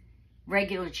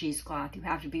 regular cheesecloth, you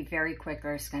have to be very quick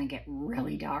or it's going to get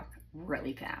really dark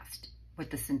really fast. With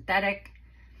the synthetic,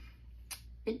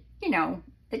 you know,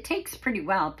 it takes pretty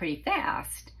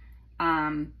fast.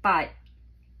 But,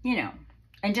 you know,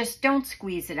 and just don't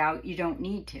squeeze it out. You don't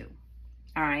need to.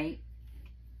 All right?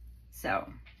 So,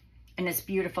 and it's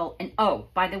beautiful. And oh,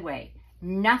 by the way,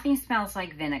 nothing smells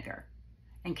like vinegar.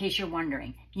 In case you're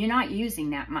wondering, you're not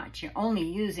using that much. You're only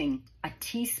using a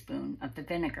teaspoon of the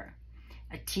vinegar,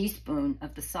 a teaspoon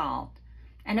of the salt,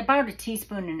 and about a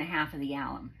teaspoon and a half of the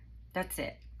alum. That's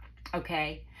it,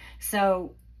 okay?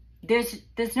 So there's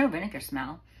no vinegar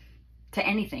smell to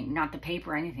anything, not the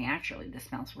paper or anything. Actually, this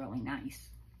smells really nice.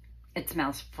 It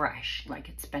smells fresh, like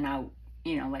it's been out,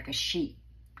 you know, like a sheet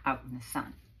out in the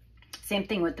sun. Same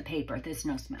thing with the paper. There's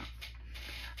no smell.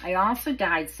 I also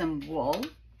dyed some wool.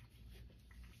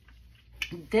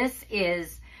 This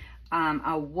is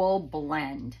a wool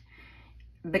blend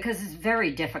because it's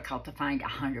very difficult to find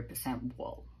 100%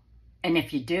 wool. And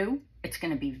if you do, it's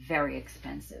going to be very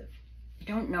expensive. I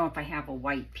don't know if I have a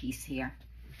white piece here.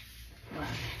 Well,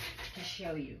 to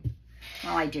show you.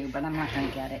 Well, I do, but I'm not going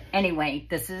to get it. Anyway,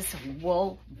 this is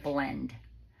wool blend.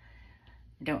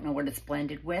 I don't know what it's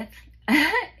blended with.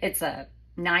 It's a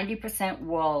 90%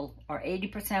 wool or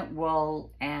 80%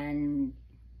 wool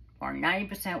or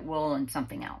 90% wool and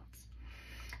something else.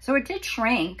 So it did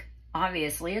shrink.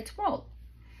 Obviously, it's wool.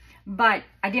 But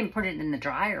I didn't put it in the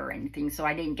dryer or anything, so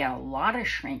I didn't get a lot of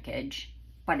shrinkage,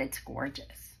 but it's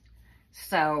gorgeous.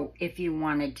 So if you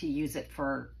wanted to use it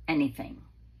for anything,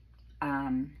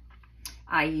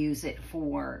 I use it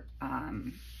for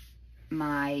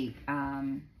my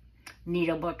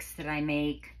needle books that I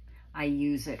make. I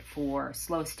use it for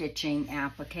slow stitching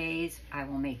appliques. I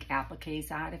will make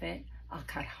appliques out of it. I'll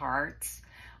cut hearts.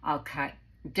 I'll cut,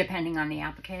 depending on the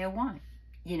applique I want,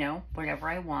 you know, whatever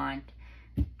I want.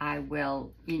 I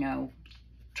will, you know,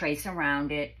 trace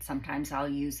around it. Sometimes I'll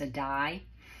use a die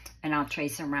and I'll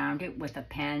trace around it with a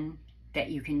pen that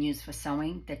you can use for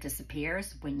sewing that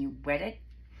disappears when you wet it.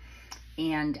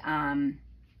 And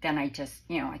then I just,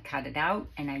 I cut it out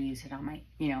and I use it on my,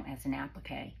 as an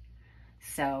applique.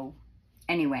 So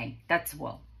anyway, that's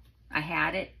wool. I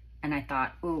had it and I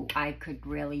thought, ooh, I could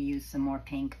really use some more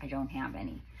pink. I don't have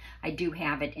any. I do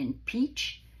have it in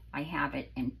peach. I have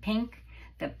it in pink.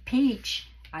 The peach,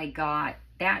 I got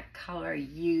that color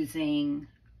using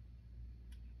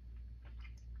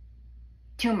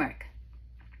turmeric.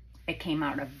 It came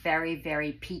out a very,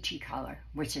 very peachy color,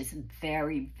 which is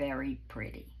very, very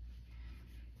pretty.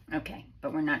 Okay,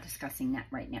 but we're not discussing that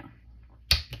right now.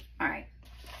 All right,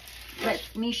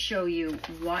 let me show you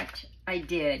what I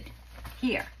did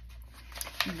here.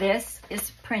 This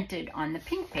is printed on the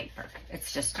pink paper.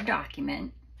 It's just a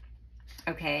document,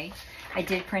 okay? I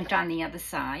did print on the other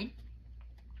side.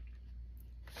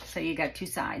 So you got two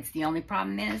sides. The only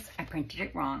problem is I printed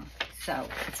it wrong. So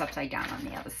it's upside down on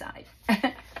the other side.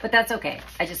 But that's okay.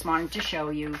 I just wanted to show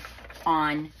you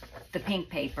on the pink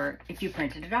paper if you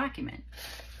printed a document.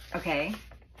 Okay?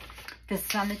 This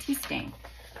is on the tea stain.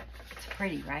 It's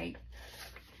pretty, right?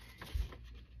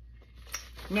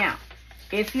 Now,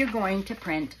 if you're going to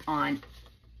print on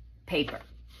paper,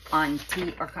 on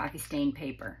tea or coffee stain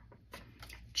paper,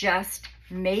 just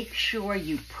make sure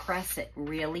you press it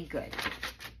really good.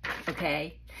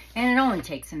 Okay? And it only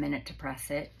takes a minute to press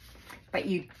it. But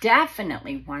you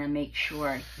definitely want to make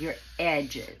sure your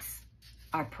edges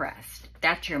are pressed.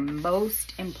 That's your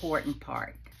most important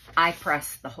part. I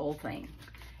press the whole thing.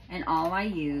 And all I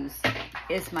use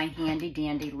is my handy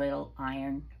dandy little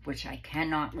iron, which I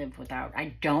cannot live without.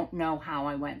 I don't know how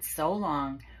I went so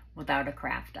long without a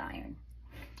craft iron.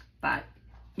 But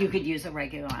you could use a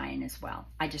regular iron as well.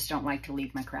 I just don't like to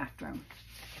leave my craft room.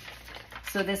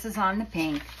 So this is on the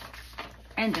pink,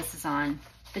 and this is on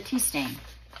the tea stain.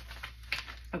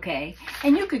 Okay,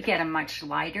 and you could get a much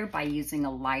lighter by using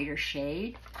a lighter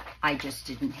shade. I just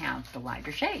didn't have the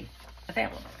lighter shade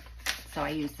available, so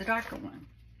I used the darker one.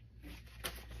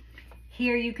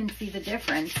 Here you can see the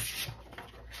difference.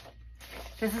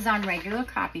 This is on regular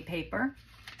copy paper,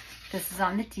 this is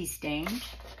on the tea stain,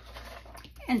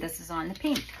 and this is on the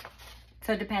pink.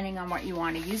 So depending on what you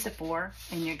want to use it for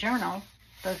in your journal,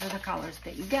 those are the colors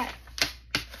that you get.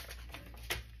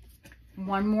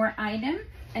 One more item,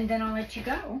 and then I'll let you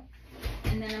go.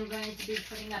 And then I'm going to be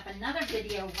putting up another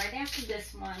video right after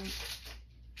this one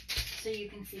so you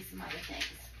can see some other things.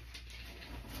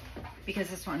 Because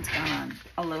this one's gone on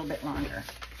a little bit longer.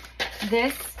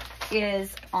 This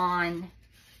is on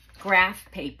graph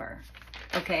paper,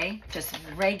 okay? Just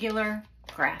regular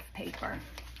graph paper.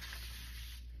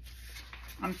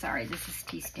 I'm sorry, this is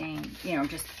tea stain,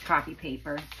 just copy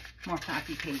paper, more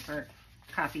copy paper,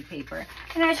 copy paper.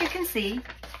 And as you can see,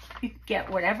 you can get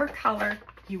whatever color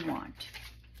you want.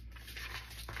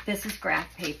 This is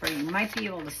graph paper. You might be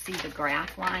able to see the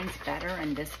graph lines better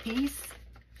in this piece,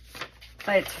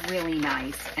 but it's really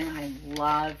nice, and I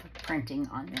love printing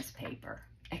on this paper.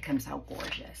 It comes out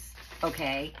gorgeous,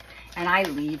 okay? And I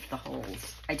leave the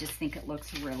holes. I just think it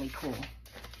looks really cool.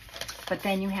 But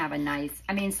then you have a nice,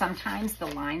 sometimes the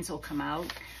lines will come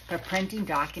out, but printing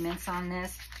documents on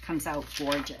this comes out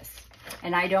gorgeous.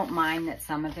 And I don't mind that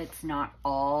some of it's not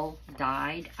all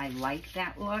dyed. I like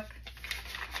that look.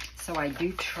 So I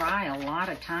do try a lot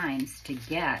of times to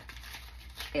get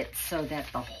it so that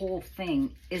the whole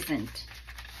thing isn't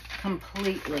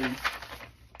completely,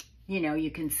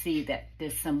 you can see that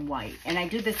there's some white. And I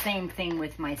do the same thing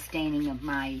with my staining of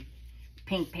my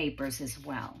pink papers as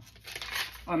well.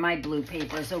 Or my blue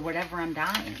papers or whatever I'm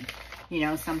dyeing.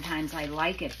 Sometimes I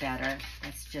like it better.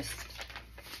 That's just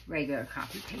regular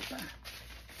copy paper.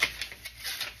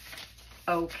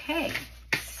 Okay,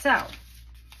 so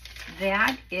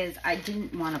that is, I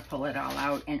didn't want to pull it all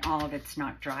out, and all of it's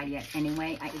not dry yet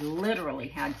anyway. I literally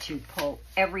had to pull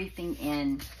everything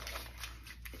in.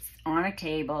 It's on a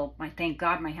table. Thank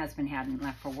God my husband hadn't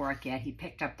left for work yet. He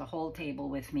picked up the whole table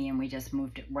with me, and we just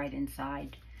moved it right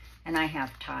inside. And I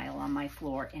have tile on my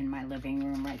floor in my living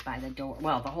room right by the door.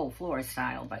 Well, the whole floor is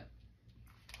tile, but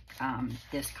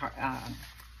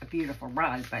a beautiful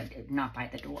rug, but not by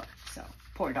the door. So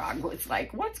poor dog was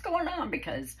like, what's going on?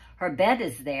 Because her bed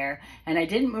is there, and I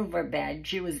didn't move her bed.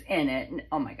 She was in it, and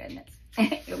oh my goodness,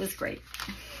 it was great.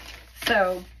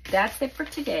 So that's it for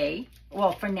today.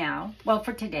 Well, for now. Well,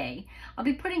 for today. I'll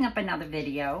be putting up another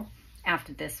video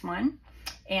after this one.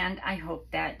 And I hope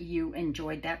that you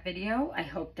enjoyed that video. I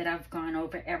hope that I've gone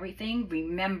over everything.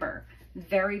 Remember,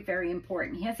 very, very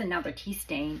important. Here's another tea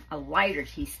stain, a lighter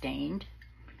tea stained,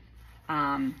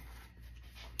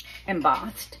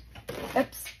 embossed.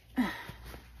 Oops.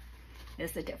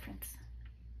 There's the difference.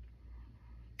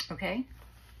 Okay.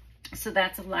 So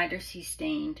that's a lighter tea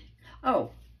stained.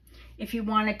 Oh, if you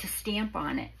wanted to stamp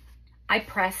on it, I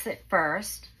press it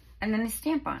first and then I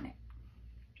stamp on it.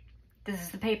 This is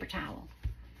the paper towel.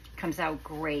 Comes out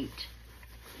great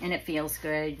and it feels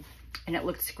good and it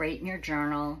looks great in your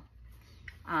journal.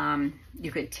 You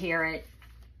could tear it,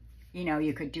 you know,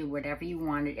 you could do whatever you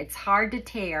wanted. It's hard to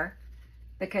tear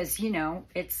because, you know,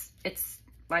 it's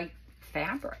like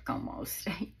fabric almost,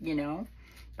 you know,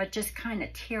 but just kind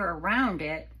of tear around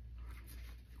it,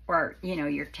 or, you know,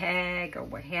 your tag or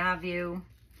what have you.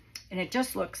 And it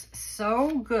just looks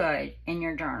so good in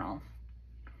your journal.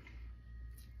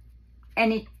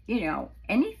 Any, you know,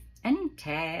 any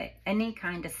tag, any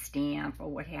kind of stamp or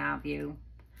what have you,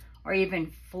 or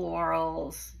even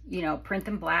florals, you know, print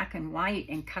them black and white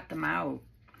and cut them out.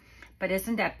 But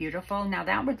isn't that beautiful? Now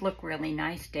that would look really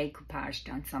nice decoupaged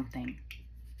on something.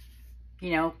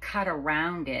 You know, cut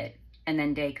around it and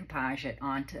then decoupage it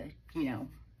onto, you know,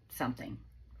 something.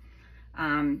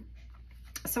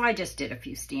 So I just did a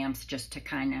few stamps just to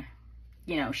kind of,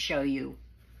 you know, show you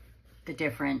the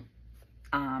different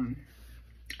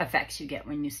effects you get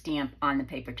when you stamp on the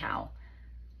paper towel.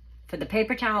 For the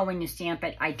paper towel, when you stamp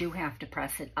it, I do have to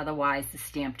press it. Otherwise, the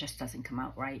stamp just doesn't come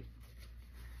out right.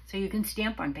 So you can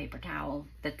stamp on paper towel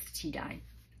that's tea dye.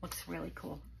 Looks really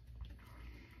cool.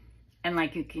 And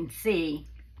like you can see,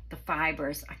 the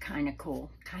fibers are kind of cool.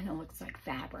 Kind of looks like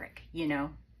fabric, you know.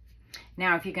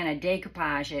 Now, if you're going to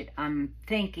decoupage it, I'm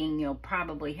thinking you'll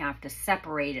probably have to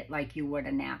separate it like you would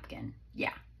a napkin.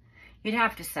 Yeah, you'd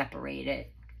have to separate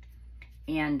it.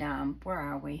 And where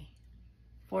are we?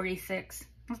 46.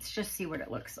 Let's just see what it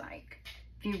looks like.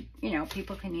 You know,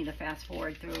 people can either fast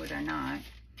forward through it or not.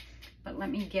 But let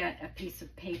me get a piece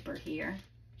of paper here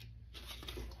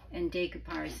and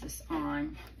decoupage this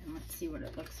on. And let's see what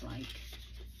it looks like.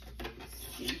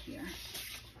 Let's see here.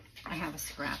 I have a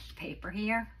scrap paper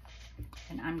here.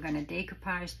 And I'm going to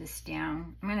decoupage this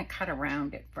down. I'm going to cut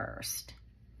around it first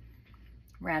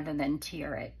rather than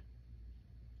tear it.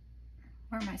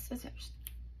 Where are my scissors?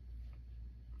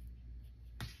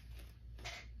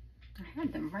 I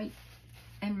had them right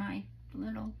in my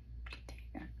little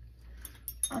container.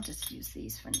 I'll just use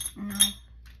these for no.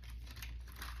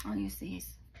 I'll use these.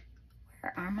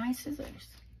 Where are my scissors?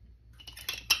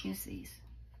 Use these.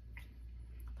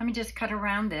 Let me just cut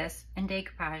around this and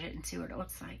decoupage it and see what it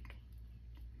looks like.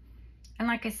 And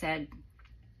like I said,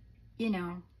 you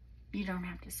know, you don't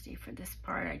have to stay for this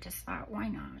part. I just thought, why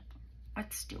not?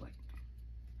 Let's do it.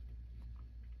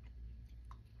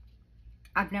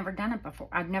 I've never done it before.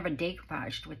 I've never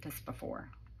decoupaged with this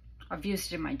before. I've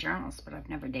used it in my journals, but I've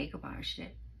never decoupaged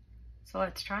it. So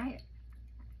let's try it.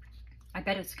 I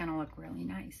bet it's going to look really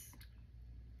nice.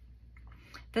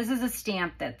 This is a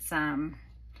stamp that's,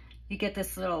 you get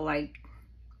this little like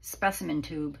specimen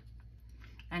tube.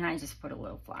 And I just put a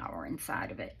little flower inside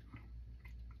of it.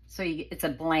 So it's a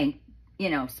blank, you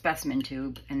know, specimen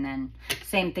tube. And then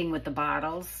same thing with the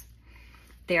bottles.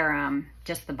 They're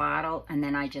just the bottle. And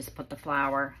then I just put the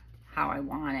flower how I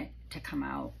want it to come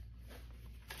out.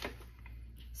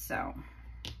 So.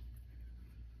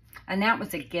 And that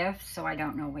was a gift. So I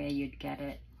don't know where you'd get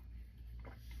it.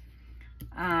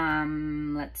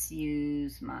 Let's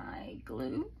use my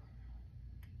glue.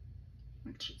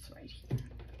 Which is right here.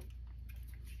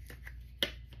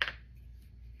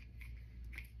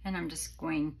 And I'm just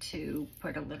going to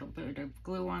put a little bit of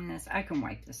glue on this. I can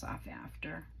wipe this off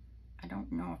after. I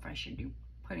don't know if I should be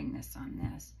putting this on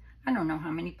this. I don't know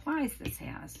how many plies this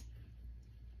has.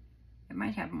 It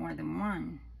might have more than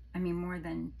one. I mean, more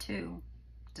than two.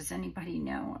 Does anybody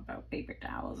know about paper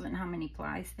towels and how many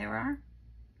plies there are?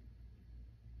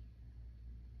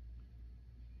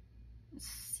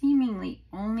 Seemingly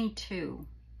only two.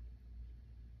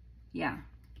 Yeah,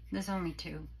 there's only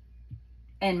two.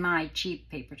 And my cheap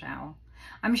paper towel.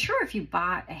 I'm sure if you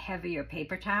bought a heavier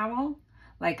paper towel,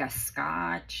 like a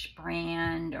Scotch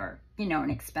brand or, you know,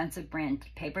 an expensive brand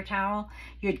paper towel,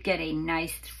 you'd get a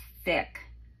nice thick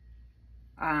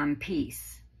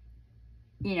piece,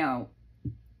 you know,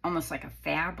 almost like a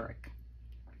fabric.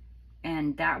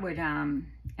 And that would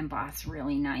emboss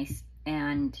really nice.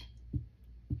 And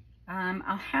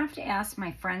I'll have to ask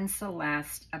my friend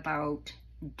Celeste about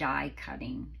die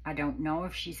cutting. I don't know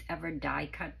if she's ever die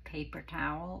cut paper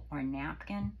towel or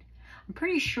napkin. I'm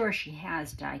pretty sure she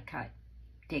has die cut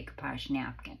decoupage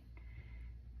napkin.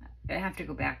 I have to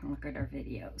go back and look at her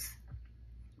videos.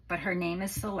 But her name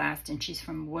is Celeste and she's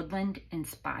from Woodland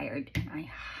Inspired, and I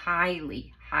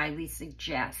highly, highly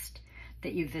suggest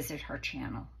that you visit her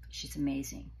channel. She's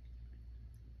amazing.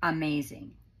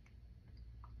 Amazing.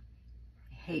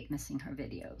 I hate missing her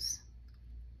videos.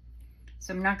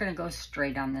 So I'm not going to go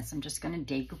straight on this. I'm just going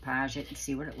to decoupage it and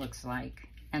see what it looks like.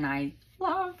 And I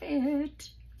love it.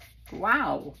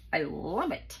 Wow, I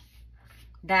love it.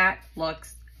 That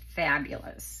looks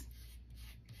fabulous.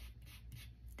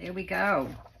 There we go.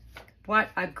 What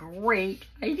a great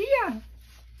idea.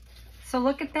 So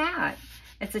look at that.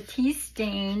 It's a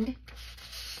tea-stained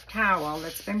towel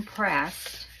that's been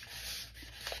pressed.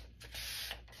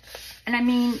 And I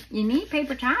mean, you need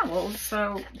paper towels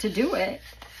to do it.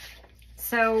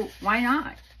 So why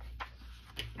not?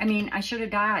 I mean, I should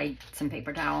have dyed some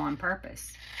paper towel on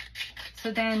purpose.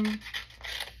 So then,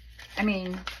 I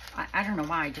mean, I don't know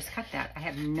why I just cut that. I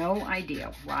have no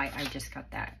idea why I just cut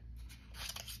that.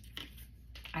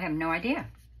 I have no idea.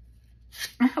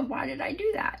 Why did I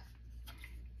do that?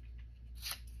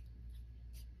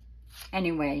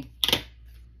 Anyway,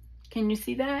 can you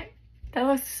see that? That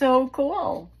looks so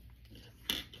cool.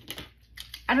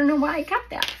 I don't know why I cut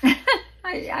that.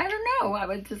 I don't know. I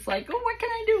was just like, oh, what can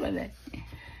I do with it?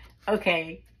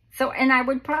 Okay. So, and I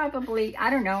would probably, I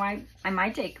don't know, I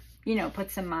might take, you know,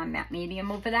 put some matte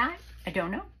medium over that. I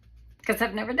don't know. Because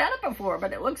I've never done it before,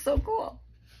 but it looks so cool.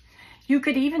 You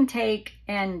could even take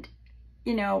and,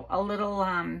 you know, a little,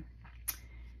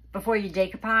 before you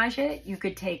decoupage it, you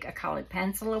could take a colored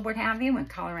pencil or what have you and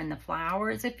color in the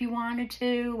flowers if you wanted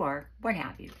to, or what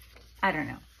have you. I don't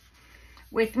know.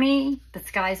 With me, the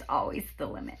sky's always the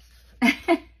limit.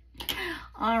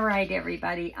 All right,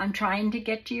 everybody. I'm trying to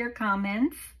get to your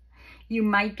comments. You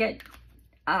might get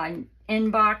an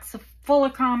inbox full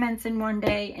of comments in one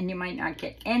day, and you might not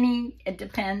get any. It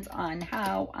depends on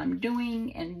how I'm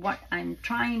doing and what I'm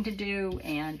trying to do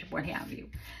and what have you.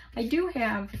 I do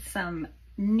have some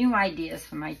new ideas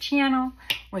for my channel,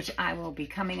 which I will be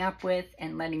coming up with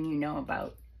and letting you know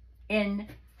about in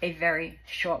a very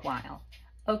short while.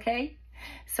 Okay?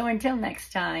 So until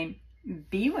next time,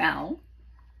 be well,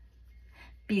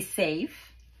 be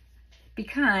safe, be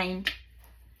kind,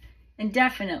 and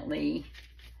definitely,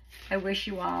 I wish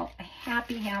you all a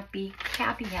happy, happy,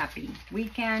 happy, happy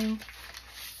weekend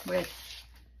with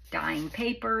dyeing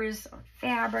papers or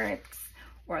fabrics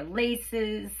or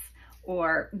laces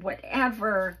or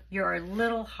whatever your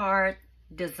little heart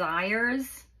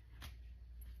desires.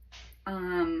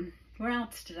 What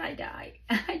else did I dye?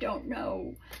 I don't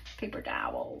know. Paper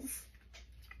towels.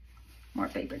 More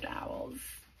paper towels.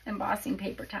 Embossing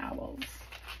paper towels.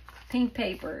 Pink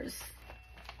papers.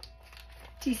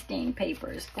 Tea stain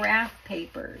papers. Graph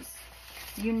papers.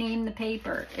 You name the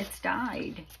paper. It's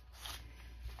dyed.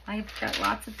 I've got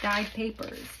lots of dyed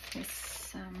papers.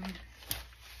 It's,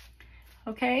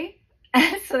 okay?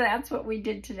 So that's what we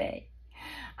did today.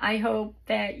 I hope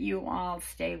that you all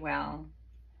stay well.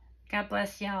 God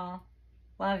bless y'all.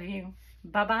 Love you.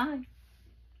 Bye-bye.